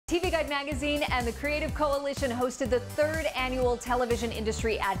TV Guide magazine and the Creative Coalition hosted the 3rd annual Television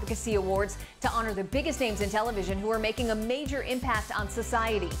Industry Advocacy Awards to honor the biggest names in television who are making a major impact on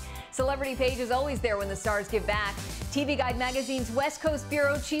society. Celebrity Page is always there when the stars give back. TV Guide magazine's West Coast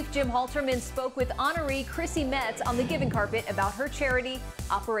Bureau Chief Jim Halterman spoke with honoree Chrissy Metz on the giving carpet about her charity,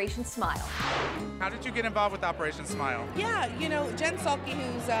 Operation Smile. How did you get involved with Operation Smile? Yeah, you know, Jen Salke,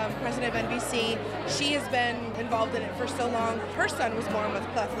 who's president of NBC, she has been involved in it for so long. Her son was born with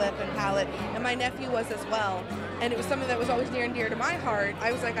Cleft and Palate, and my nephew was as well. And it was something that was always near and dear to my heart.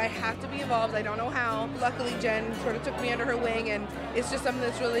 I was like, I have to be involved. I don't know how. Luckily, Jen sort of took me under her wing, and it's just something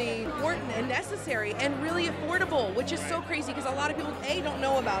that's really important and necessary and really affordable, which is so crazy because a lot of people, A, don't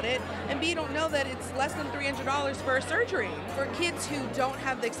know about it, and B, don't know that it's less than $300 for a surgery. For kids who don't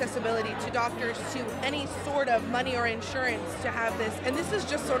have the accessibility to doctors, to any sort of money or insurance to have this, and this is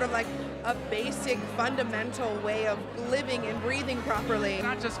just sort of like a basic, fundamental way of living and breathing properly. It's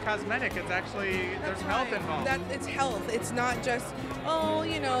not just cosmetic, it's actually, there's health involved. It's health. It's not just, oh,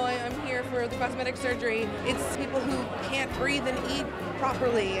 you know, I'm here for the cosmetic surgery. It's people who can't breathe and eat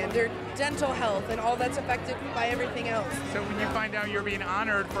properly, and their dental health, and all that's affected by everything else. So when you find out you're being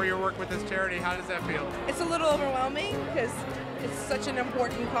honored for your work with this charity, how does that feel? It's a little overwhelming because it's such an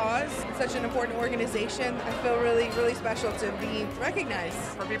important cause, such an important organization. I feel really, really special to be recognized.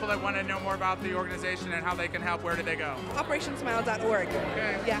 For people that want to know more about the organization and how they can help, where do they go? OperationSmile.org.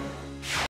 Okay. Yeah.